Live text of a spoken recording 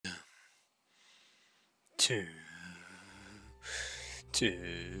two, two,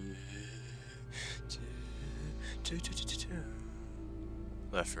 two, two, two, two, two, two.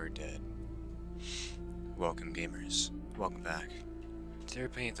 Left 4 Dead. Welcome, gamers. Welcome back. Today we're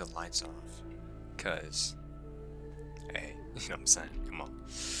playing the lights off. Cause, hey, you know what I'm saying? Come on.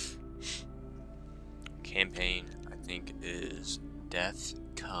 Campaign, I think, is Death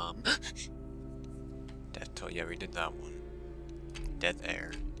Come. Death Toll. Yeah, we did that one. Death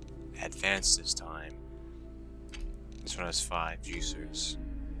Air. Advanced this time. This one has 5 juicers.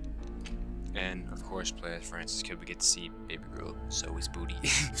 And of course, play as Francis Kid. We get to see Baby Girl, Zoe's booty.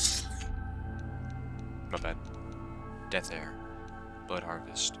 My bad. Death Air. Blood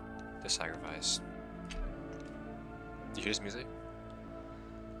Harvest. The Sacrifice. You hear this music?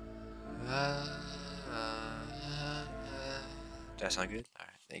 That sound good?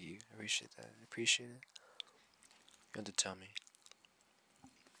 Alright, thank you. I appreciate that. I appreciate it. You have to tell me.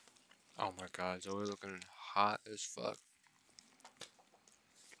 Oh my god, Zoe's looking hot as fuck.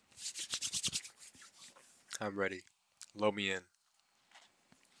 I'm ready. Load me in.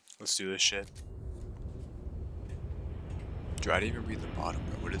 Let's do this shit. Dude, I didn't even read the bottom,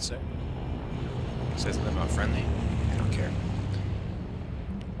 bro. What did it say? It says something about friendly. I don't care.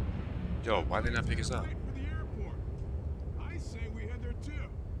 Yo, why did they not pick us up? I say we head there too.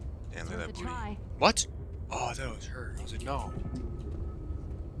 Damn, look at that booty. Try. What? Oh, I thought it was her. I was like, no.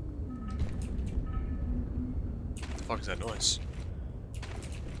 What the fuck is that noise?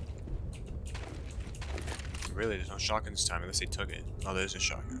 Really, there's no shotgun this time unless they took it. Oh, there's a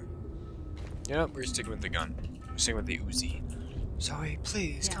shotgun. Yep, we're sticking with the gun. We're sticking with the Uzi. Zoe,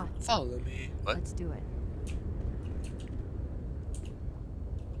 please, Yeah. come follow me. What? Let's do it.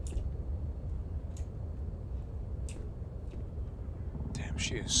 Damn,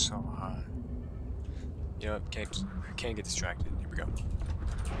 she is so hot. You know what? Can't get distracted. Here we go.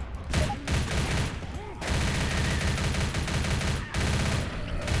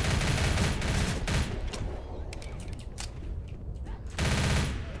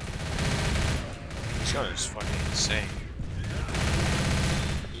 This gun is fucking insane.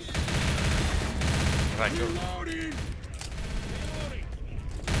 Right, go. Reloading.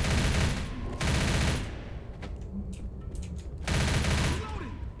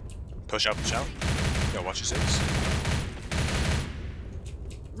 Push out, push out. Yo, watch your 6.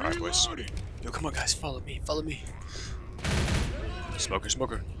 Alright, boys. Reloading. Yo, come on, guys. Follow me. Follow me. Smoker,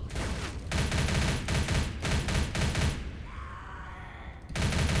 smoker.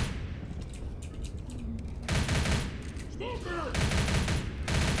 Smoker.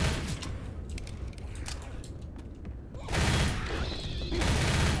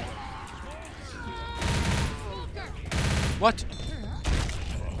 What?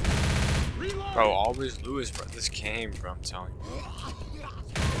 Reloading. Bro, always Lewis brought this game, bro. I'm telling you.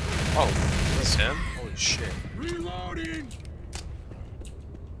 Oh, that's him? Holy shit. Reloading.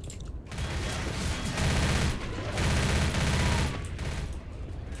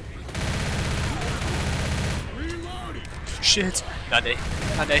 Reloading. Shit. Not day.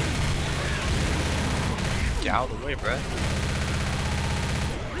 Not day. Get out of the way, bro.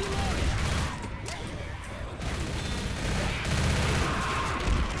 Reloading.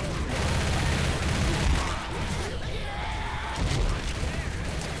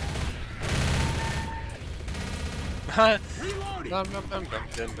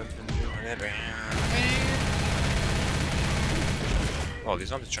 Oh, these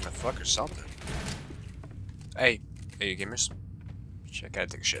zombies trying to fuck or something. Hey, you gamers. Shit, I gotta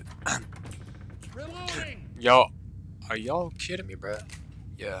take a shit. Reloading. Yo, are y'all kidding me, bro?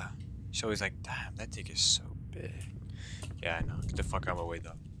 Yeah. So he's like, damn, that dick is so big. Yeah, I know. Get the fuck out of my way,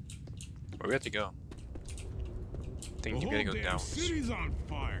 though. Where we have to go? I think The you whole gotta go damn down. city's on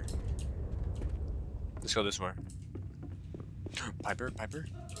fire. Let's go this way. Piper, Piper?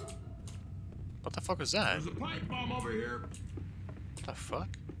 What the fuck was that? There's a pipe bomb over here. What the fuck?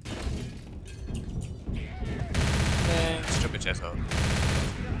 Man, strip your chest out.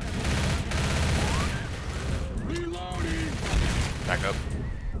 Reloading. Back up.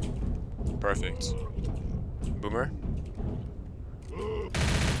 Perfect. Boomer?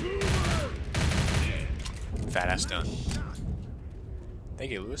 Fat ass done.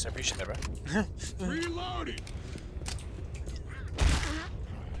 Thank you, Lewis. I appreciate that, bro. Reloading.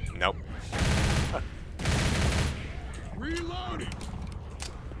 Nope. Reloading.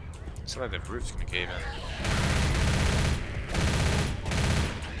 It's like the roof's gonna cave in.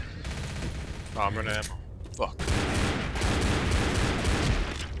 Oh, I'm running ammo. Fuck.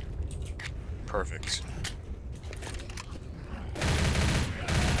 Perfect.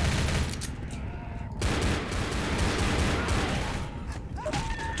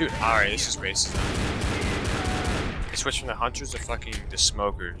 Dude, alright, this is racist. They switched from the hunters to fucking the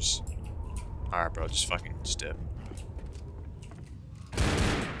smokers. Alright, bro, just fucking dip.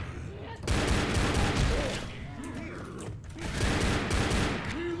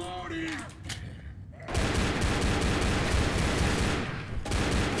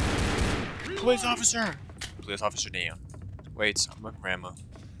 Police officer! Police officer down. Wait, I'm with grandma.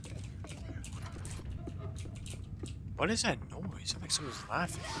 What is that noise? Sounds like someone's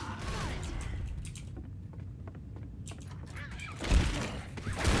laughing.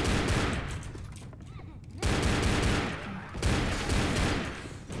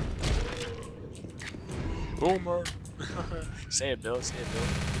 Boomer! Say it, Bill. Say it, Bill.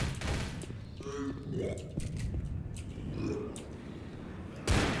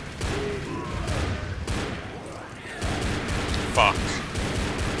 Fuck.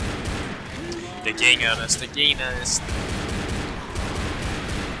 They're getting on us. They're getting on us.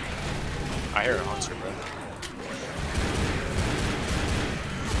 I hear a hunter, bro.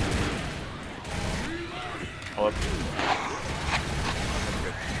 Hold up.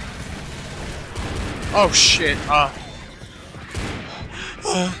 Oh shit.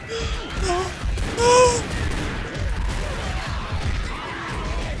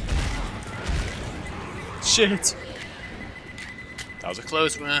 Shit. That was a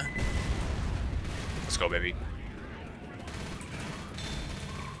close one. Let's go, baby.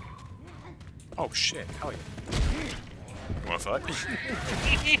 Oh shit, hell yeah. You wanna fuck?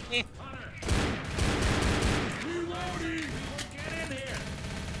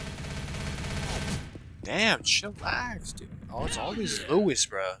 Damn, chillax, dude. Oh, it's always Lewis,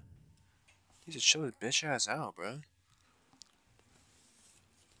 bro. He just chill his bitch ass out, bro.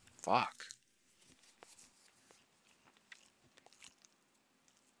 Fuck.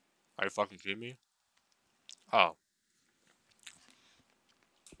 Are you fucking kidding me? Oh.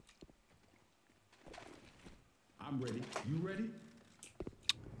 I'm ready. You ready?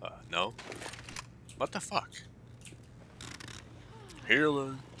 No. What the fuck?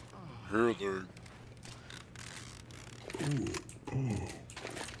 Healer. Healer.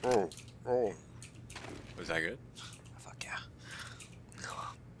 Oh. Was that good? Fuck yeah.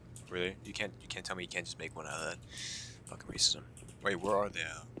 Really? You can't tell me you can't just make one out of that. Fucking racism. Wait, where are they?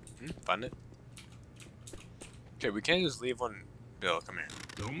 Find it? Okay, we can't just leave one. Bill, come here.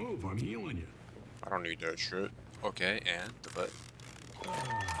 Don't move. I'm healing you. I don't need that shit. Okay, and the butt.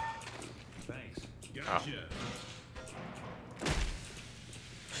 Thanks. Gotcha. Oh.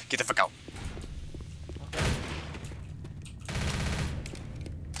 Get the fuck out.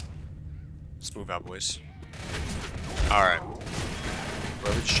 Let's move out, boys. Alright.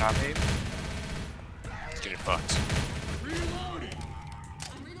 Wherever the shot made, it's getting fucked. Reloading.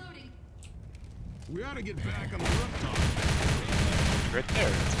 I'm reloading. We ought to get back on the rooftop. Right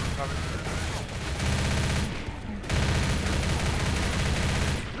there.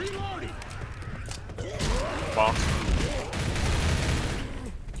 Reloading. Bonk.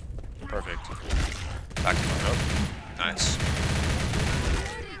 Perfect. Back the fuck up. Nice.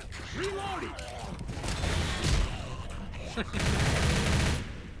 Reloading.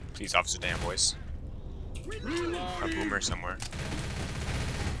 Please, officer, damn boys. A boomer somewhere.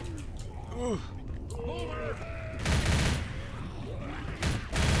 Reloading.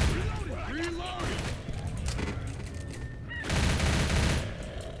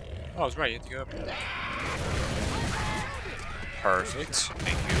 Oh, I was right. You have to go up. Perfect.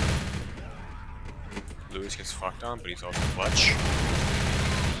 Thank you. Lewis gets fucked on, but he's also clutch.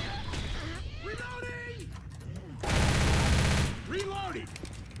 Reloading. Reloading.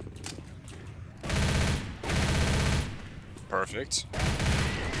 Perfect.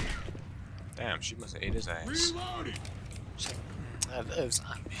 Damn, she must have ate his ass. Reloading. She's like, I love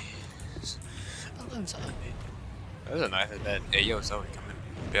zombies. I love zombies. That was a knife at that. Hey, yo, Zoe, come in.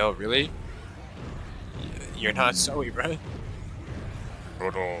 Bill, really? You're not Zoe, bro.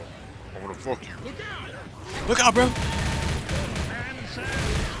 Hold on. I'm gonna fuck you. Look out. Look out, bro!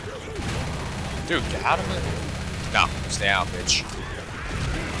 Dude, get out of it. No, stay out, bitch.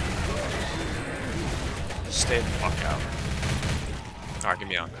 Stay the fuck out. Alright, get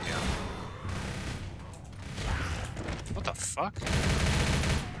me out, get me out. What the fuck?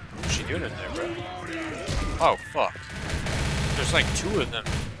 What's she doing in there, bro? Oh, fuck. There's like two of them.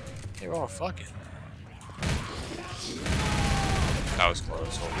 They were all fucking. That was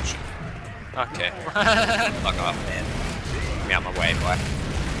close, holy shit. Okay. Fuck off, man. Get me out my way, boy.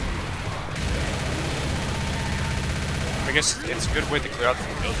 I guess it's a good way to clear out the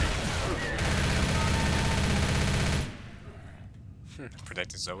whole building.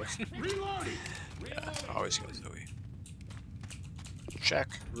 Protect Zoe. Yeah, always go Zoe. Check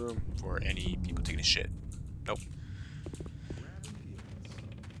room for any people taking a shit. Nope.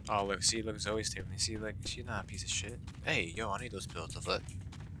 Oh, look, see, look, Zoe's taking me. See, like, she's not a piece of shit. Hey, yo, I need those pills to flip.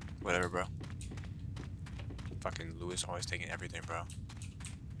 Whatever, bro. Fucking Lewis always taking everything, bro.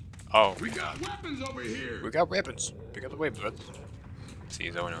 Oh. We got weapons over here. We got weapons. Pick up the weapons, bro. See,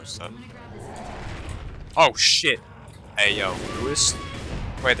 Zoe knows what's up. Oh, shit. Hey, yo, Lewis.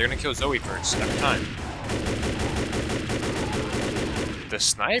 Wait, they're gonna kill Zoe first, every time. The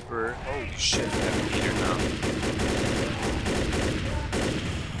sniper? Holy shit, that meter now.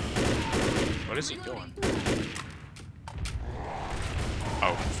 What is he doing?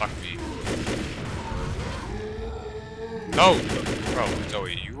 Oh, fuck me. No! Bro,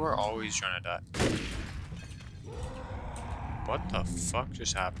 Zoe, you are always trying to die. What the fuck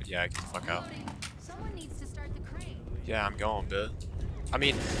just happened? Yeah, get the fuck out. Someone needs to start the crane. Yeah, I'm going, Bill. I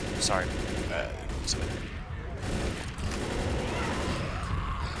mean, sorry.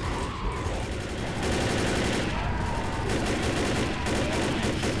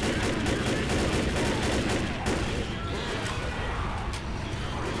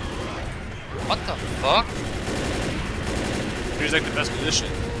 What the fuck? Here's like the best position.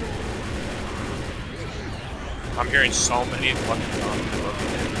 I'm hearing so many fucking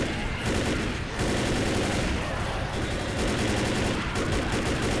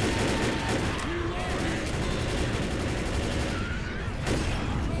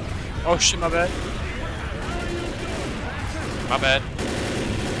oh shit, my bad. My bad.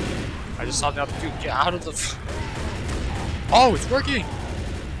 I just saw the other dude get out of the oh, it's working!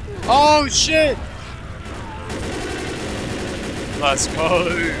 Oh shit! Let's go!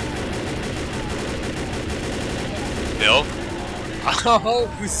 Bill? Oh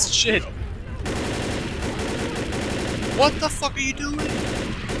shit! What the fuck are you doing?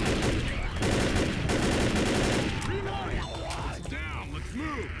 Down. Let's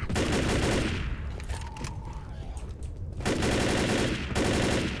move.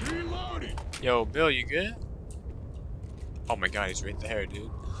 Reloading. Yo, Bill, you good? Oh my god, he's right there,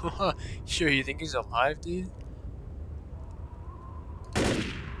 dude. Sure, you think he's alive, dude?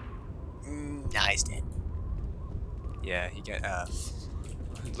 Nah, he's dead. Yeah, he got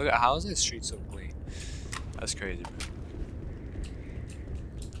look at how is this street so clean? That's crazy, bro.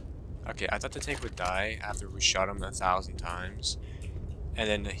 Okay, I thought the tank would die after we shot him 1,000 times. And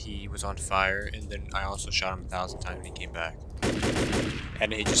then he was on fire, and then I also shot him 1,000 times and he came back.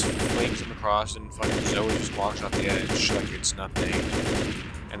 And he just flings him across, and fucking Zoe just walks off the edge like it's nothing.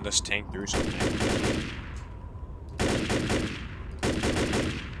 And this tank through something.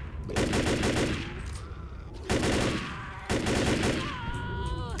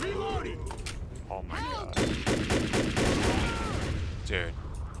 Oh my god. Dude.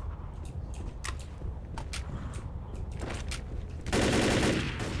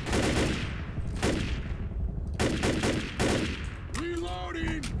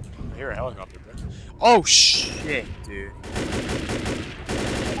 Reloading. I hear a helicopter, bro. Oh shit, dude.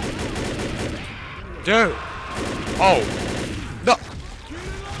 Dude. Oh. No.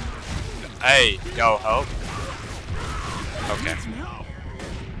 Hey, yo, help. Okay.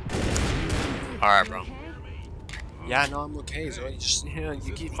 Alright, bro. Yeah, no, I'm okay, so you just, you know,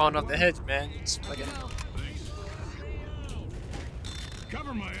 you keep falling off the hedge, man. It's fucking...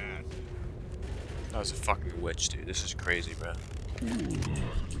 Cover my ass. That was a fucking witch, dude. This is crazy, bro.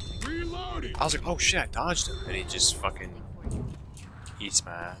 Reloading. I was like, oh shit, I dodged him. And he just fucking eats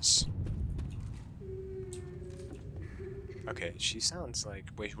my ass. Okay, she sounds like...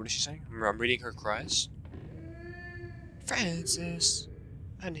 Wait, what is she saying? I'm reading her cries. Francis,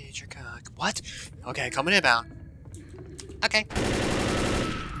 I need your cock. What? Okay, coming inbound. Okay.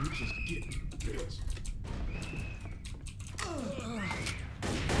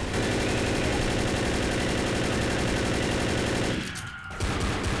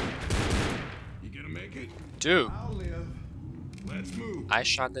 You gonna make it? Dude, I'll live. Let's move. I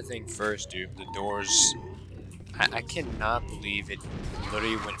shot the thing first, dude. The doors... I cannot believe it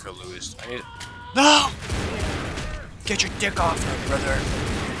literally went for Lewis. I mean... No! Get your dick off me, brother.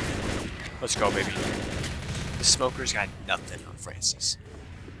 Let's go, baby. The smoker's got nothing on Francis.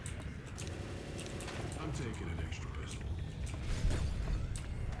 I'm taking an extra pistol.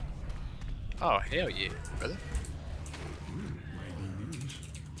 Oh, hell yeah, brother.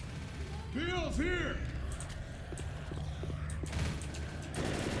 Bill's here.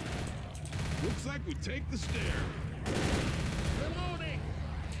 Looks like we take the stair. Reloading.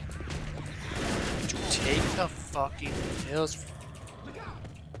 Take the fucking pills. Look out.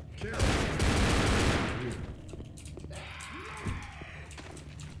 Careful.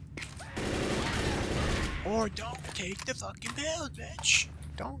 Or don't take the fucking pills, bitch.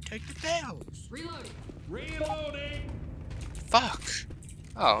 Don't take the pills. Reloading. Reloading. Fuck.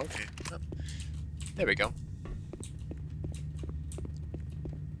 Oh, okay. Oh, there we go.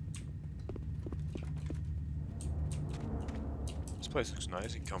 This place looks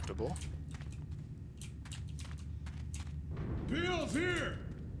nice and comfortable. Bill's here!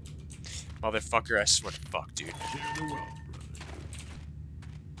 Motherfucker, I swear to fuck, dude. Share the wealth, brother.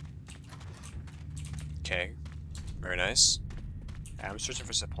 Okay. Very nice. I'm searching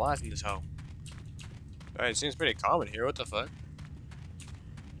for supplies in this home. Alright, it seems pretty common here. What the fuck?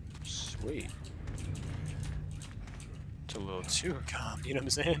 Sweet. It's a little too calm, you know what I'm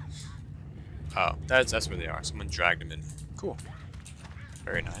saying? Oh, that's where they are. Someone dragged them in. Cool.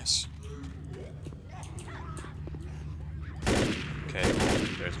 Very nice. Okay,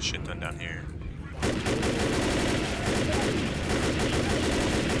 there's a shit ton down here.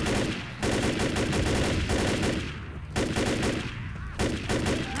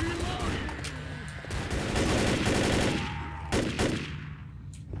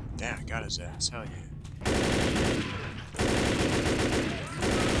 Damn, I got his ass. Hell yeah.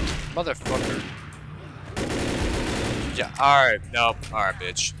 Motherfucker. Yeah, alright. Nope. Alright,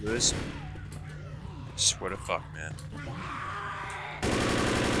 bitch. Lewis. Swear to fuck, man.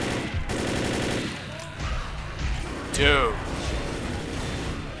 Dude.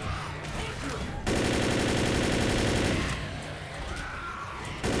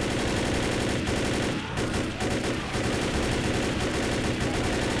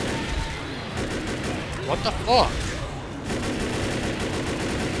 What the fuck?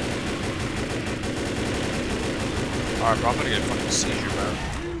 Alright, bro, I'm gonna get a fucking seizure, bro.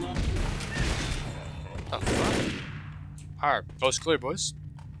 What the fuck? Alright, coast clear, boys.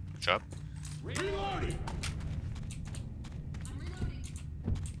 Good job. Reloading!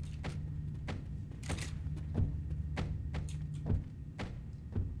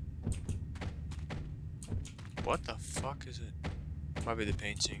 What the fuck is it? Probably the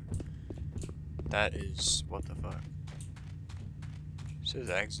painting. That is... what the fuck? Says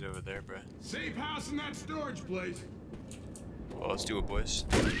exit over there, bro. Safe house in that storage place. Well, let's do it, boys.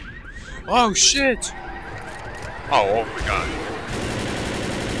 Oh, shit! Oh my god.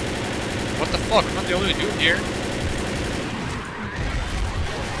 What the fuck? I'm not the only dude here.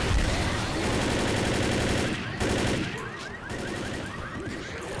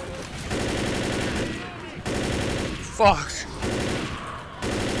 Fuck.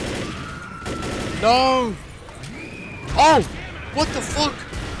 No! Oh! What the fuck?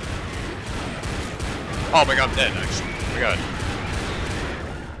 Oh my god, I'm dead, actually. Oh my god.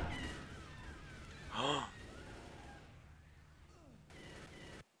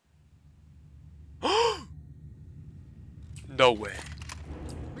 No way.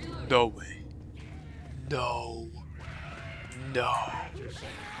 No way. No. No.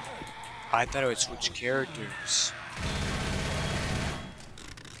 I thought it would switch characters.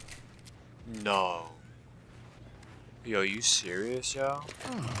 No. Yo, you serious, yo?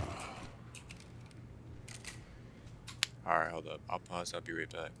 Alright, hold up. I'll pause. I'll be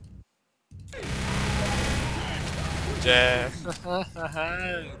right back. Damn.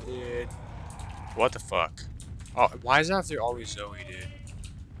 Dude. What the fuck? Oh, why is that there always Zoe, dude?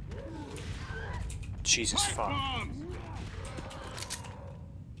 Jesus fuck. Bombs!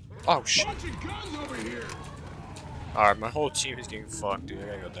 Oh shit. Bunch of guns over here! Alright, my whole team is getting fucked, dude. I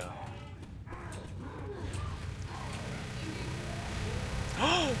gotta go down.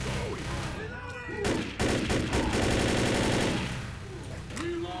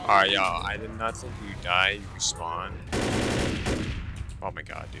 Alright, y'all. I did not think you die. You respawn. Oh my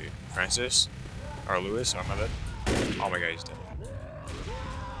god, dude. Francis? Or Lewis? Oh my bad. Oh my god, he's dead.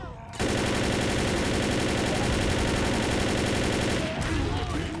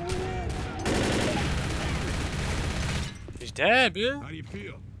 He's dead, dude. How do you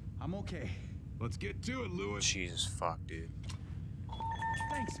feel? I'm okay. Let's get to it, Lewis. Jesus fuck, dude.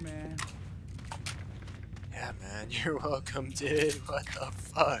 Thanks, man. Yeah, man. You're welcome, dude. What the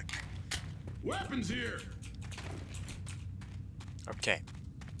fuck? Weapons here! Okay.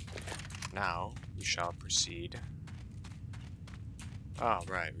 Now, we shall proceed. Oh,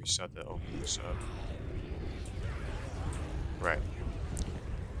 right. We still have to open this up. Right.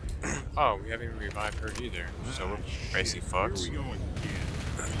 Oh, we haven't revived her either. So we're basically fucked. Here we go again.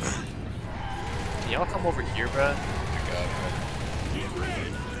 Can y'all come over here, bruh? Oh my god, bruh. Get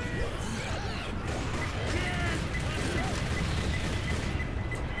ready!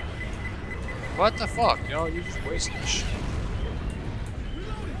 What the fuck? Yo, you're just wasting shit.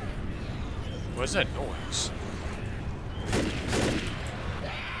 What's that noise?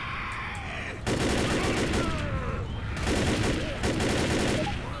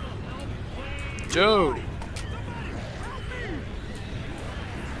 Dude!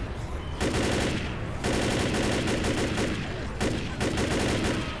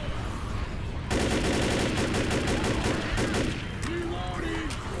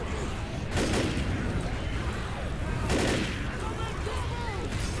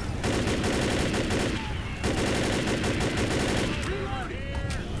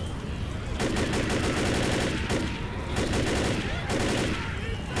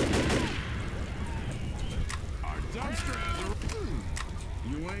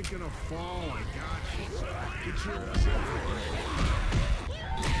 gonna fall. I got you. Get your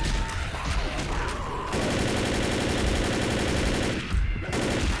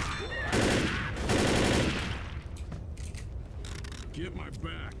Get my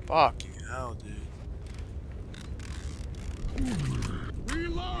back. Fucking hell, dude.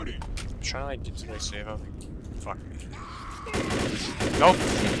 Reloading. I'm trying to like get to my safe house. Fuck me. Nope.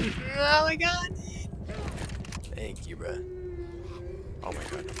 Oh my god. Thank you, bro. Oh my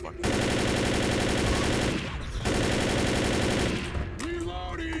god, no fucking.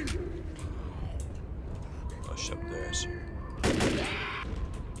 Reloading. Oh, shut up there, sir.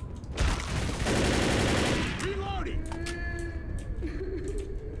 Reloading.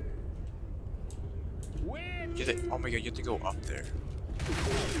 You have to, oh my god, you have to go up there.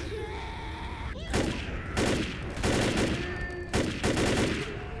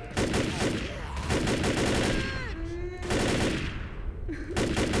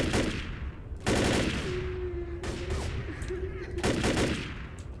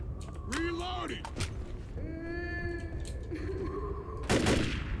 Reloading.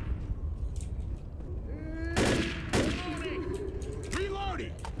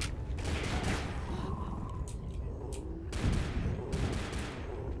 Reloading.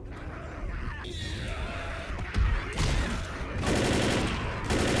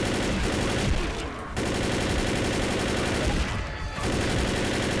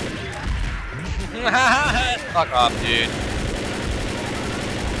 Fuck off, dude.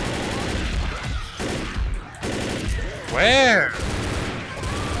 Where?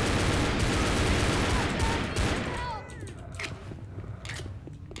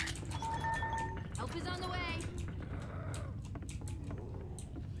 Help is on the way.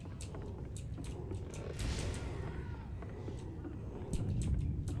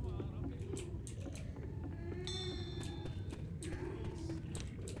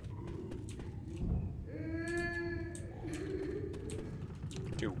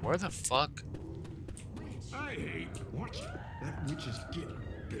 Dude, where the fuck? I hate watching. That witch is getting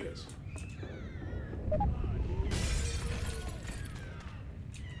pissed.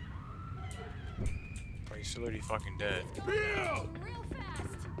 Oh, he's already fucking dead. Bill! Real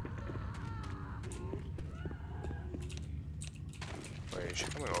fast. Wait, is she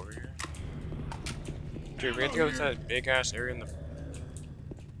coming over here? Dude, we have to go to that big ass area in the.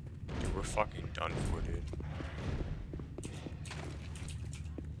 Dude, we're fucking done for, dude.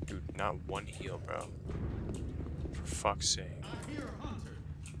 Dude, not one heal, bro. For fuck's sake.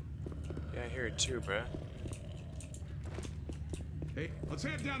 Yeah, I hear it too, bro. Hey, let's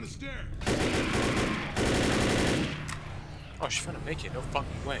head down the stairs. Oh, she's trying to make it. No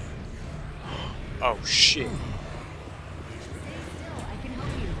fucking way. Oh, shit. Stay still. I can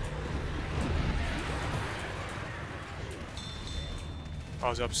help you. I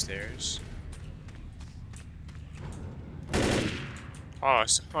was upstairs. Oh,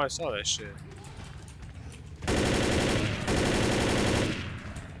 I saw that shit.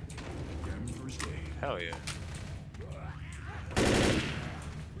 Grabbing first aid. Hell yeah.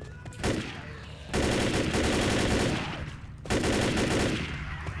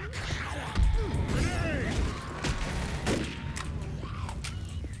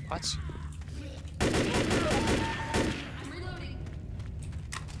 What? Reloading.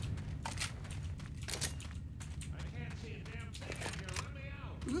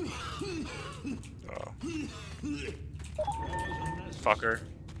 Oh. Fucker.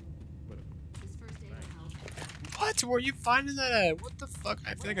 This first aid will help. What? Where are you finding that at? What the fuck?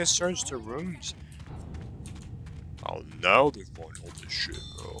 I feel like I searched the rooms. Oh, now they're finding all this shit,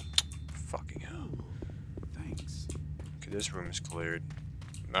 bro. Fucking hell. Thanks. Okay, this room is cleared.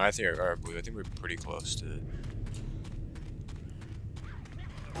 No, I think, alright, I think we're pretty close to it.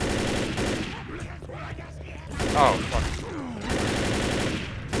 Oh, fuck.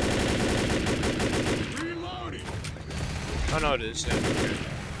 Reloading. Oh, no, it is. Yeah, okay.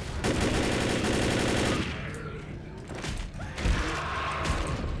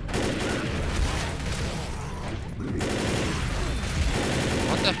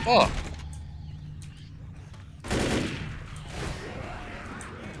 What the fuck?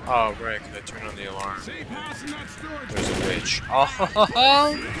 Oh, right, because I turned on the alarm. Safe house in that storage. There's a witch. Oh my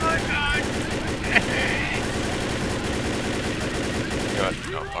god! God,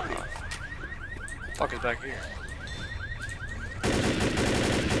 no, fuck off. Fuck is back here?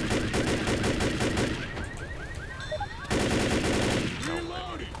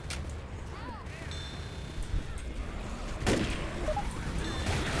 Reloading.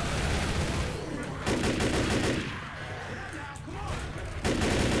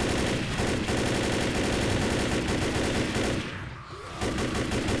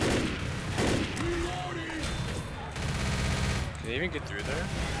 you even get through there?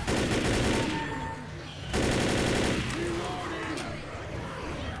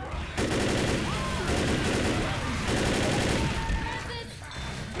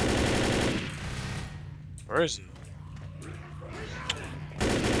 Where is he?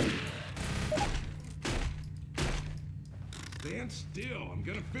 Stand still. I'm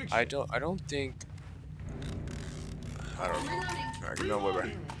gonna fix I it. don't think. I don't know. Alright, no way, bro.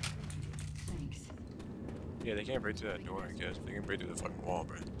 Thanks. Yeah, they can't break through that door, I guess. They can break through the fucking wall,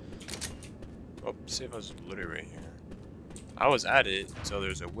 bro. Oh, save us literally right here. I was at it until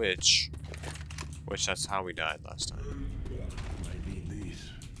there's a witch. Which that's how we died last time. Might need these.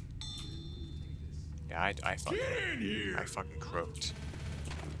 Yeah, I fucking. Get in here. I fucking croaked.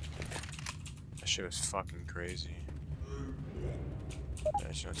 That shit was fucking crazy.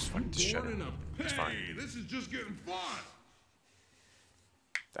 That shit was fucking shit. Born in a It's pay. fine. This is just getting fun.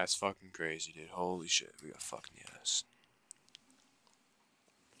 That's fucking crazy, dude. Holy shit, we got fucking yes.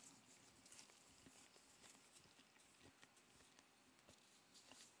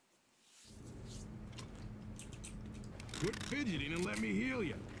 Quit fidgeting and let me heal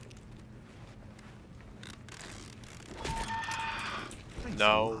you.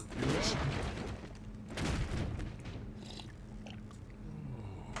 No.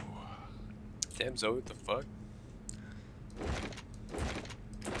 Damn, Zoe, what the fuck?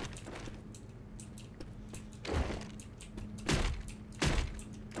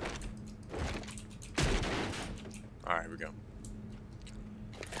 Alright, here we go.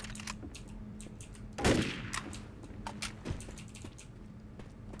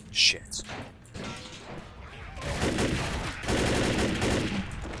 Shit.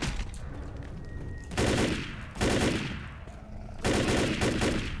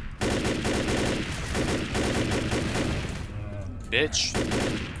 Bitch.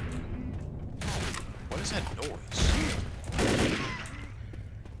 What is that noise?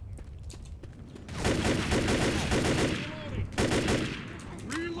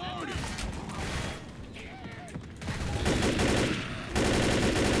 Reloading.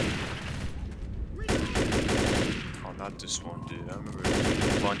 Oh, not this one, dude. I remember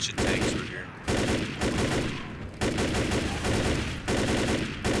a bunch of tanks were here.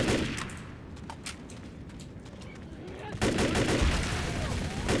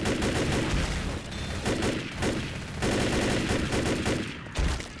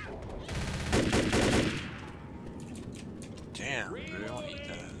 Damn, dude, I don't eat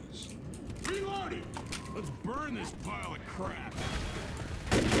that. Reloading. Let's burn this pile of crap.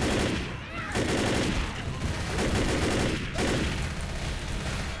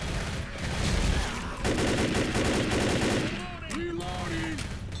 Reloading.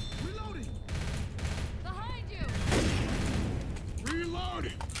 Reloading. Behind you!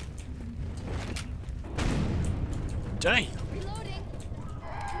 Reloading. Damn. Reloading!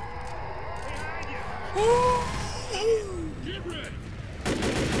 Get ready.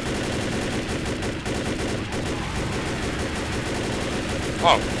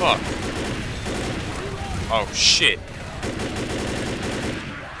 Oh, fuck. Oh, shit.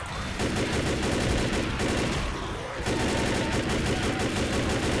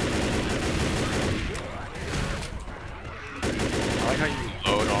 I like how you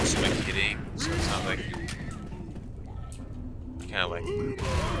load also like hitting, so it's not like you kind of like.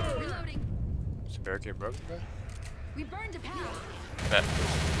 Reloading! Is the barricade broken, bro? We burned a path. Bet.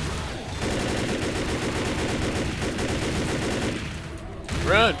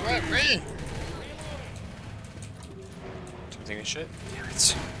 Run, run, run! Something and shit? Damn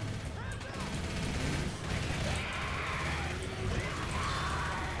it.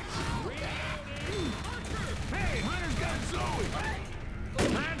 Hey, Hunter's got Zoe.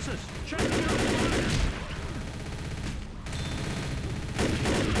 Francis, check it out.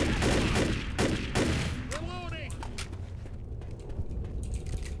 Reloading.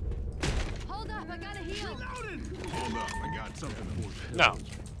 Hold up, I gotta heal. Reloading. Hold up, I got something for you. No.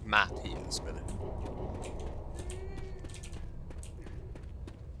 Matt, he is, but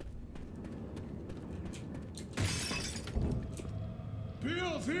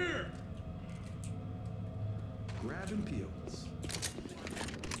Peel's here. Grabbing peels.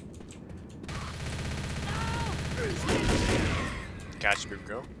 catch me,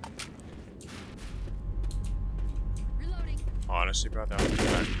 go. Reloading. Honestly, bro, that was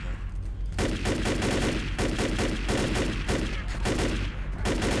bad.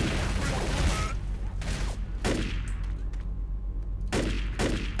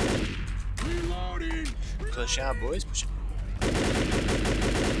 Reloading. Push out, boys. Push out.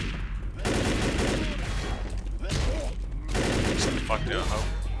 Fuck no, ho.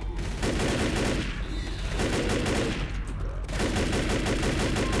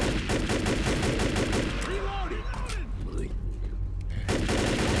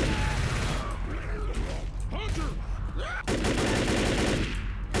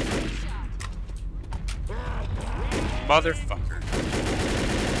 Motherfucker.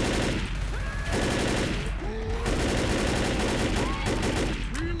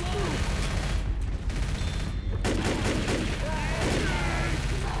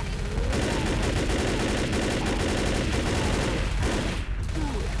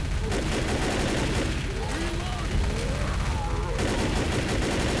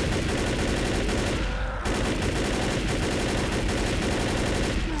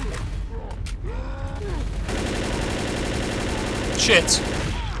 Shit!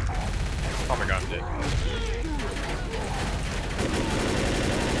 Oh my god, I'm dead.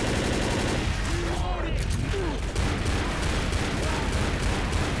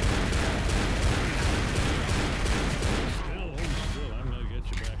 I'm gonna get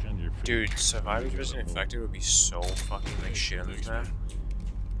you back on your feet. Dude, Survivors Resident Infected would be so fucking like shit on this map.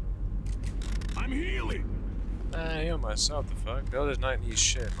 I'm healing. I heal myself, the fuck? Builders not need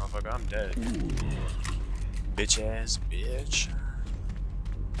shit, motherfucker. I'm dead. Bitch ass bitch.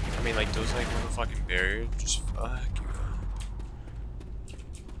 I mean, like, those like motherfucking barriers, just fuck you.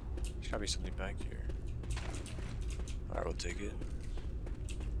 There's gotta be something back here. Alright, we'll take it.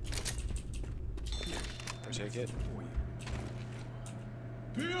 We'll take it.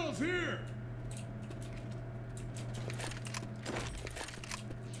 Pills here.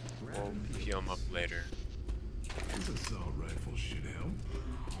 We'll heal him up later. This assault rifle should help.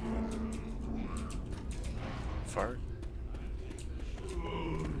 Fart?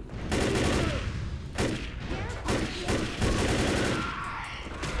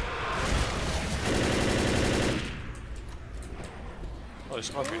 Oh, this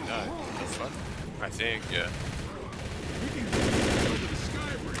motherfucker died. What the fuck? I think, yeah. We can go to the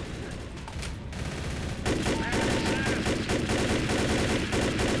sky bridge.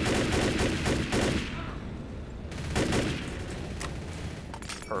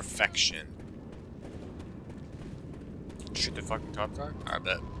 Perfection. Shoot the fucking cop car? I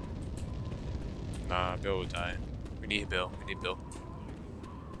bet. Nah, Bill will die. We need Bill. We need Bill.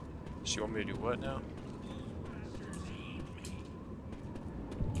 She want me to do what now?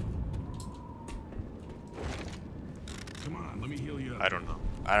 Come on, let me heal you up. I don't know.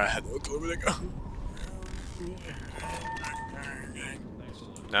 I don't have no clue where they go.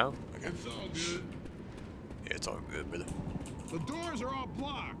 No? Okay. It's all good. Yeah, it's all good, brother. The doors are all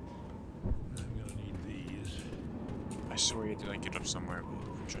blocked. I'm gonna need these. I swear you had to like get up somewhere, but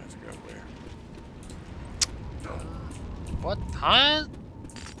I'm trying to figure out where. What? Huh?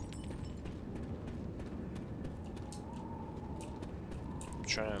 I'm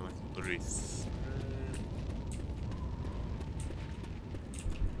trying to like literally.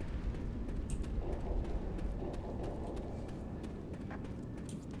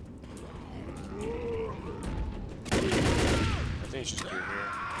 I think it's just through here.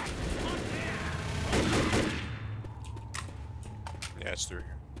 Yeah, it's through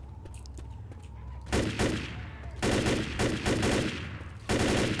here.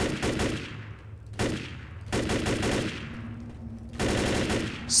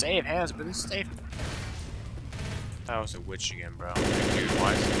 Save has been saved. That was a witch again, bro. Like, dude,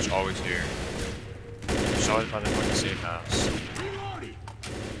 why is the witch always here? She's always by the fucking safe house. Reloading.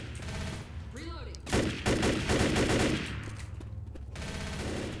 Reloading.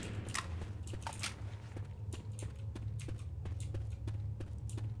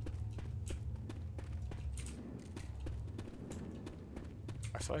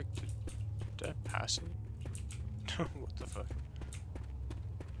 I feel like did I pass it? What the fuck?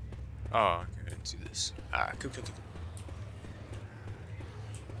 Oh, okay, I didn't see this. Ah, cool.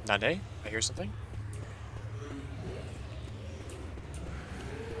 Nade? I hear something?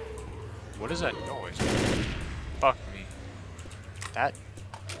 What is that noise? Fuck me. That...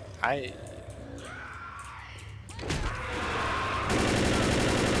 I...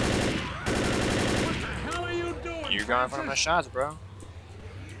 What the hell are you doing? You're going in front of my shots, bro.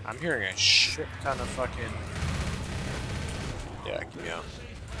 I'm hearing a shit ton of fucking... Yeah, keep me up.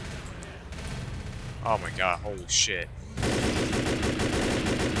 Oh my god, holy shit.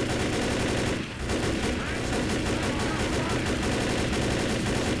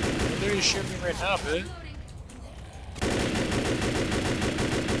 You're literally shooting me right now, bitch.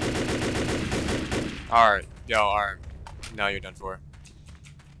 Alright, yo, alright. Now you're done for.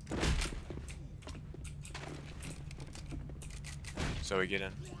 So we get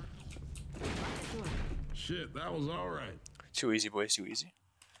in. Shit, that was all right. Too easy, boys, too easy.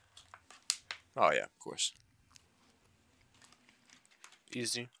 Oh yeah, of course.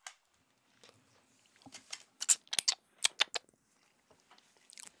 Easy.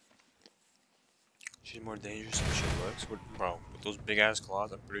 She's more dangerous than she looks. Bro, with those big ass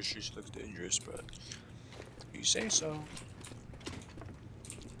claws, I'm pretty sure she looks dangerous, but you say so.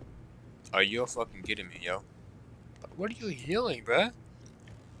 Are you fucking kidding me, yo? What are you healing, bruh?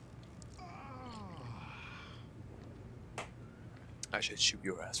 I should shoot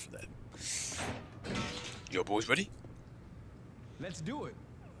your ass for that. Yo, boys, ready? Let's do it.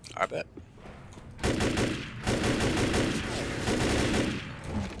 I bet.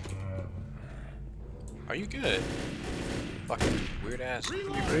 Are you good? Fucking weird ass. Fucking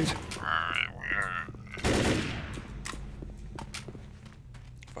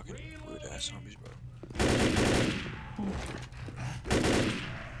weird ass zombies, bro.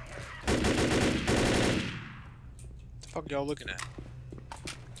 The fuck y'all looking at?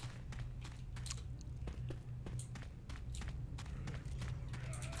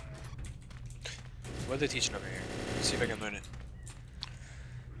 What are they teaching over here? Let's see if I can learn it.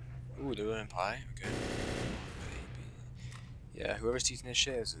 Ooh, they're learning pie? Okay. Yeah, whoever's teaching this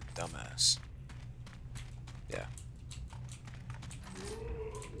shit is a dumbass. Yeah.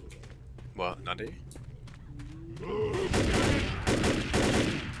 What? Not you?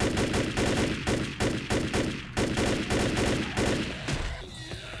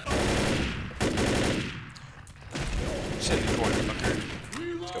 Sit in the corner, fucker.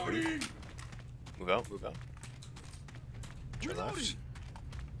 Let's go, buddy. Move out, move out. Turn left.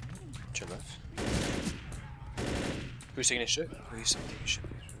 Turn left. Who's taking a shit? Who's taking a shit?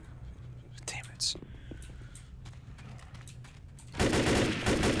 Damn it.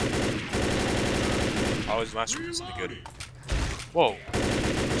 Always last week isn't good. Whoa.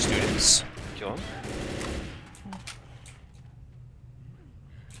 Students. Kill him.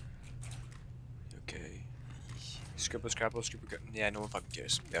 Okay. Scribble, scrabble, scribble. Yeah, no one fucking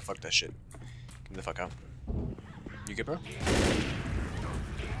cares. Yeah, fuck that shit. Get me the fuck out. You good, bro?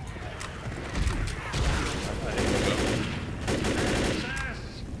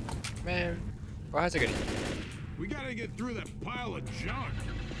 Man, why is it getting? We gotta get through that pile of junk.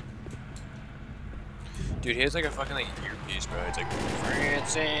 Dude, he has like a fucking like earpiece, bro. It's like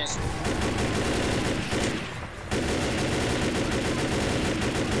Francis.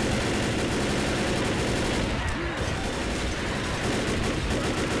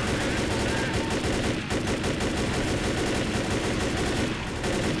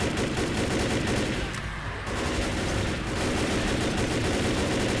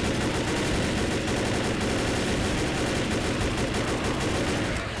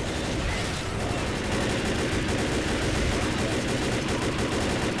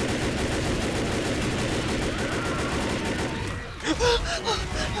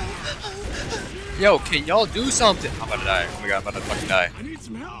 Yo, can y'all do something? I'm about to die. Oh my god, I'm about to fucking die. I need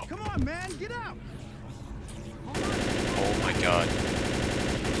some help. Come on, man, get out. Oh my god.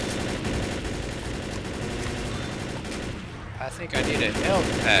 I think I need a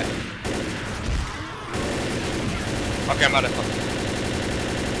health pack. Okay, I'm out of fucking.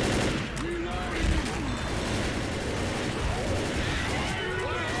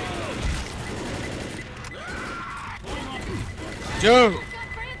 Dude!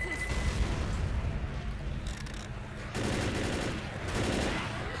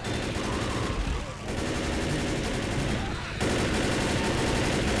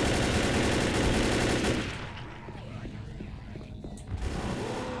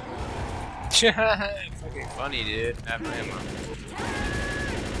 Fucking funny, dude. Have ammo.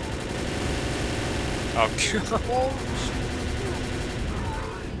 Oh, God.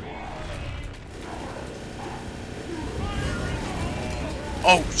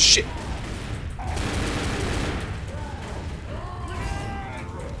 Oh, shit.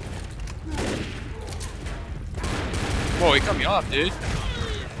 Whoa, he cut me off, dude.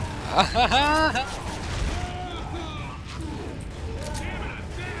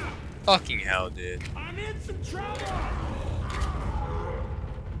 Fucking hell, dude. I'm in some trouble.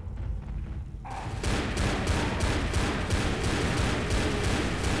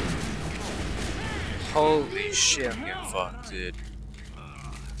 Holy shit, I'm getting fucked, dude.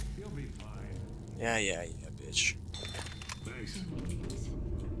 You'll be fine. Yeah, bitch. Thanks.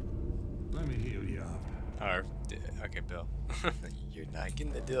 Let me heal you up. Alright, okay, Bill. You're not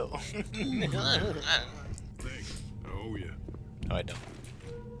getting the deal. Thanks. Oh yeah. No, I don't.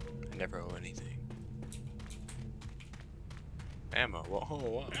 I never owe anything. Ammo.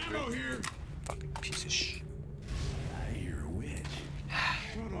 Whoa. Ammo here. Fucking piece of shit. You're a witch.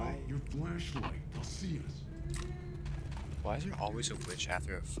 Shut off your flashlight. They'll see us. Why is there always a witch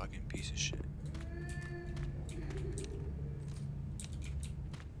after a fucking piece of shit?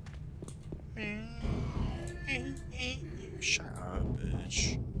 Shut up,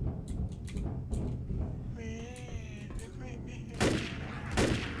 bitch.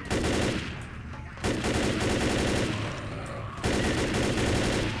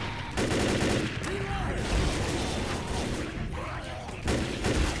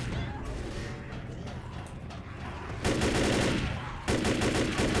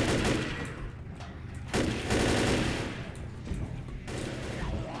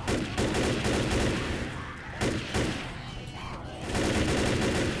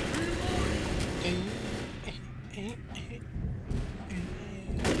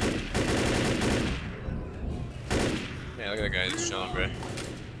 look at that guy just chilling, bro.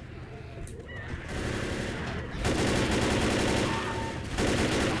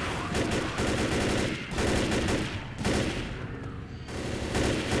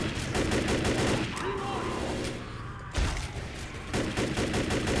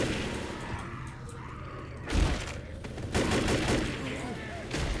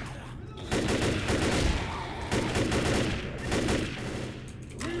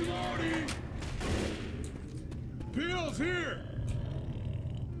 Pills here!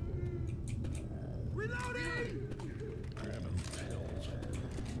 Reloading! Grabbing pills.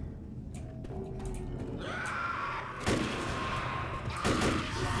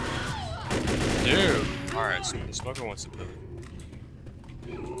 Dude! Alright, so the smoker wants to put it.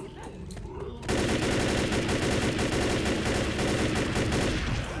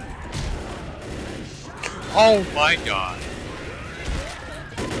 Oh my god!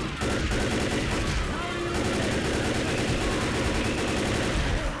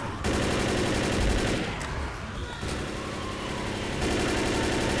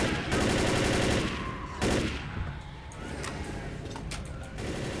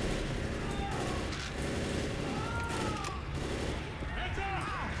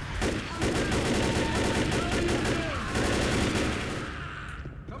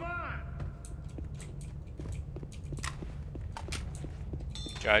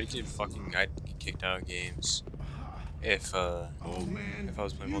 God, you could fucking I'd get kicked out of games if Old man, if I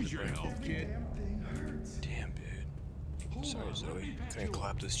was playing use your multiplayer. health kit. Damn, dude. Sorry, Zoe. Couldn't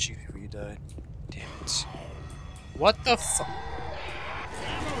clap this cheek before you died. Damn it. What the fuck?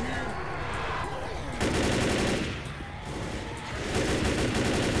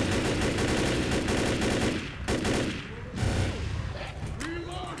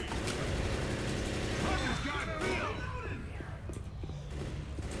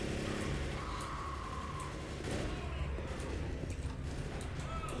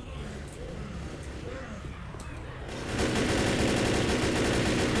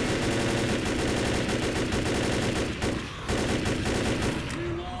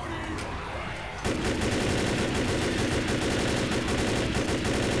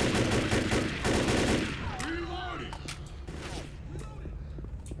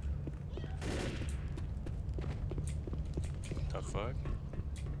 The fuck?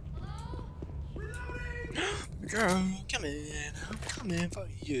 Girl, come in. I'm coming for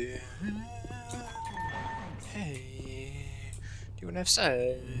you. Hey, do you wanna have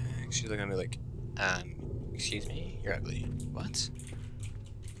sex? She's looking at me like, excuse me? You're ugly. What?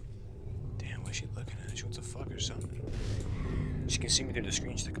 Damn, what's she looking at? She wants to fuck or something. She can see me through the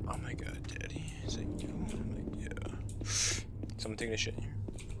screen. She's like, oh my god, daddy. Is that you? I'm like, yeah. Someone taking a shit here.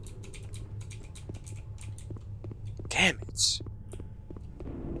 Damn it!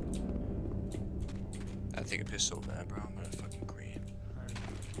 I think a pistol, man, bro. I'm gonna fucking green.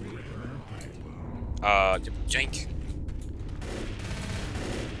 Jank.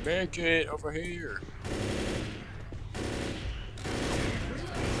 Make it over here.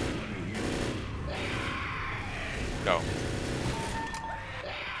 Go.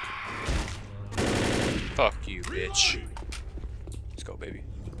 Fuck you, bitch. Let's go, baby.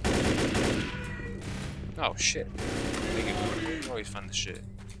 Oh shit. We always find the shit.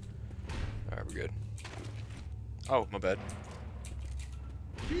 Alright, we're good. Oh, my bad.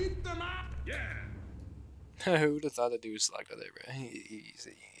 Keep them out! Yeah! Who would have thought that dude was like that, bro?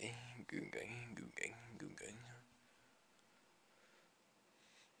 Easy. Goon gang, goon gang, goon gang.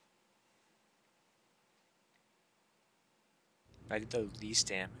 I did the least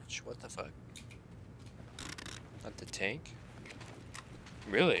damage. What the fuck? Not the tank?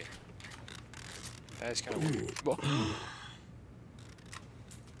 Really? That's kind of weird.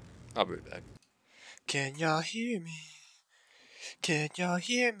 I'll be right back. Can y'all hear me? Can y'all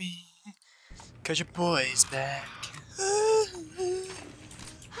hear me? 'Cause your boy's back.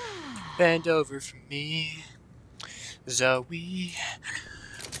 Bend over for me, Zoe.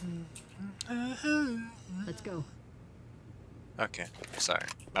 Let's go. Okay, sorry.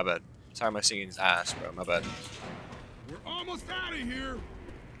 My bad. Sorry my singing's ass, bro. My bad. We're almost out of here!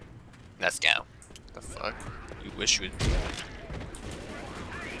 Let's go. The fuck? You wish you would.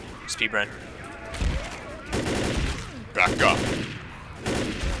 Speedrun. Back up.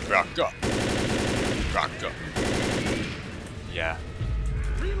 Back up. Back up. Yeah.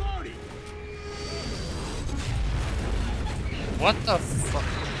 Reloading! What the fuck?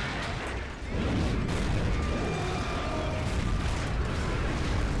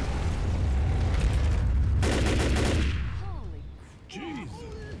 Holy Jesus!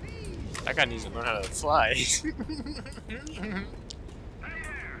 That guy needs to learn how to fly. Hey there!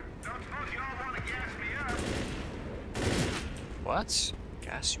 Don't suppose you all want to gas me up? What?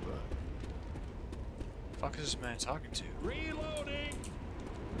 Gas you up. The fuck is this man talking to? Reloading!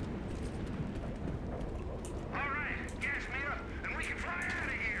 Alright, gas me up, and we can fly out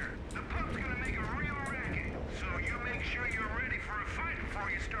of here. The pub's gonna make a real racket, so you make sure you're ready for a fight before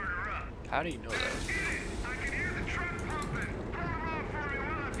you start her up. How do you know that? Let's get it! I can hear the truck pumping. Pull her off for me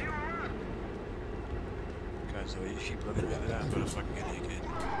while I fuel her up. Guys, the way you keep looking at that, I'm gonna fucking get naked.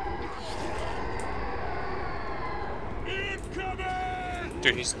 Incoming!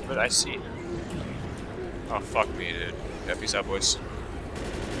 Dude, he's. But I see him. Oh, fuck me, dude. Yeah, peace out, boys.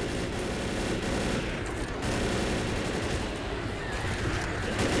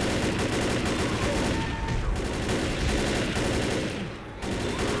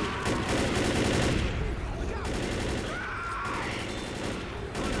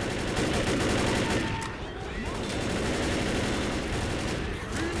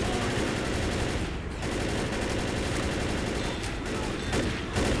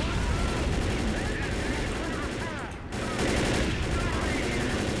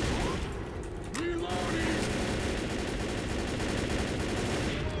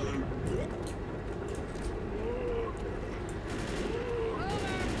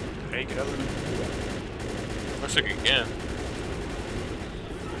 Hey, get over there. Looks like again.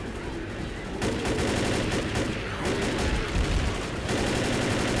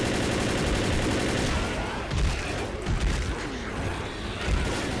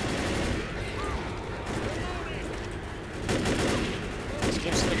 This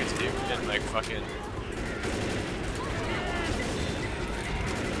game seems like it's even like fucking.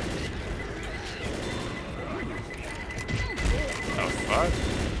 Oh fuck.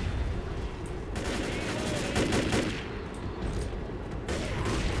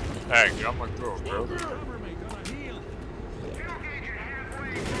 Hey, get off my throat, bro.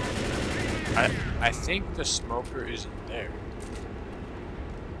 I think the smoker isn't there.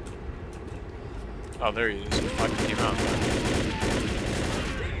 Oh, there he is. He fucking came out.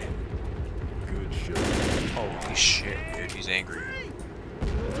 Good shot. Holy shit, dude. He's angry.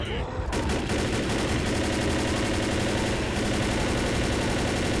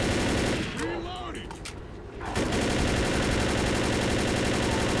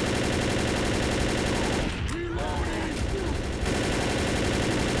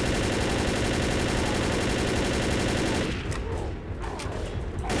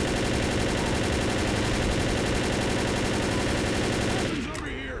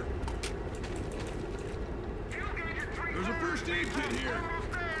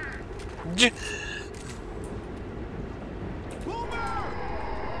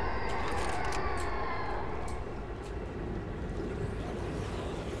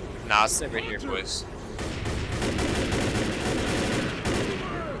 Nah, stay right here, boys.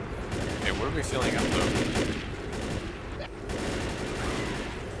 Hey, what are we filling up though?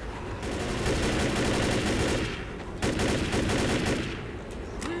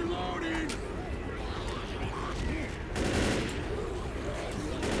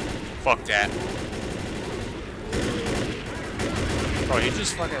 Fuck that. Bro, he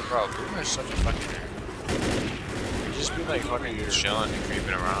just fucking, bro, Boomer's such a fucking nerd. He just be like fucking chilling and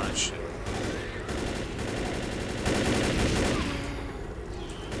creeping around and shit.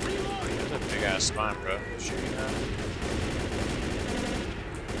 That's a big ass spine, bro. Sure you know.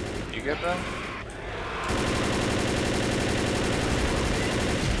 You good, bro?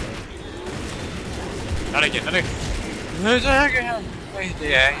 Not again, not again.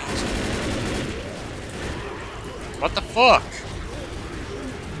 Yeah. What the fuck?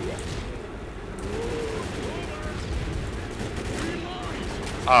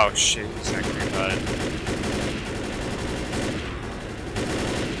 Oh shit, he's not gonna about it.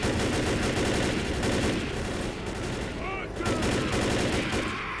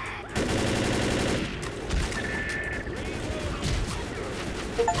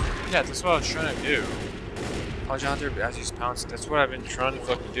 Yeah, that's what I was trying to do. I was out there as he's pouncing. That's what I've been trying to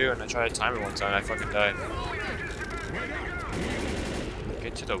fucking do, and I tried to time it one time and I fucking died.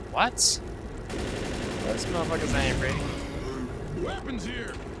 Get to the what? This motherfucker's angry. Weapons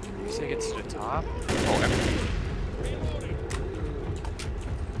here! You say get to the top? Oh, everything.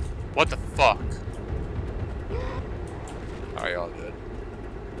 What the fuck? Are y'all good?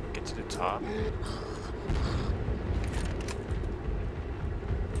 Get to the top?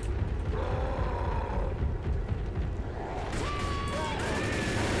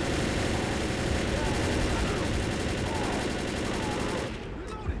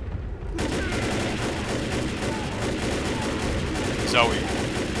 Zoe.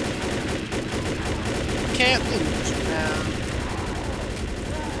 Can't lose now.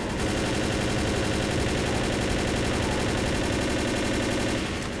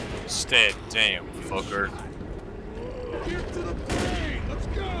 Dead, damn, fucker. Get to the plane. Let's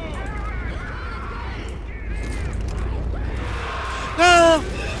go. No!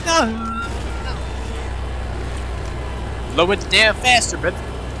 No! Lower the damn faster, brother.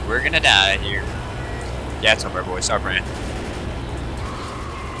 We're gonna die here. Yeah, it's over, boys. Start praying.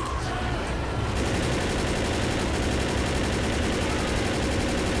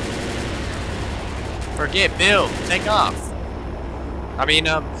 Forget Bill. Take off. I mean,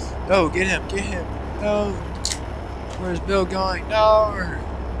 no, get him, get him. No. Where's Bill going? No.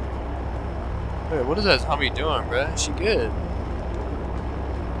 Wait, what is that zombie doing, bruh? She good.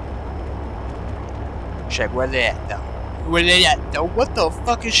 Check where they at, though. Where they at, though? What the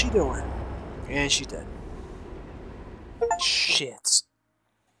fuck is she doing? And she's dead. Shit.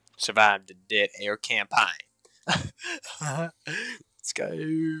 Survived the dead air campaign. Let's go.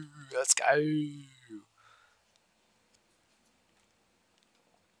 Let's go.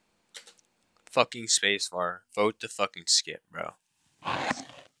 Fucking spacebar. Vote to fucking skip, bro.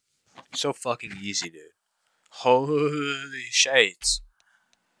 So fucking easy, dude. Holy shades.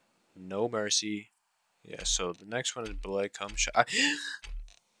 No mercy. Yeah, so the next one is Blood Come Shot.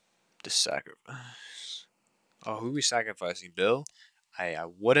 The sacrifice. Oh, who we sacrificing? Bill? I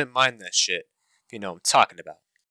wouldn't mind that shit. If you know what I'm talking about.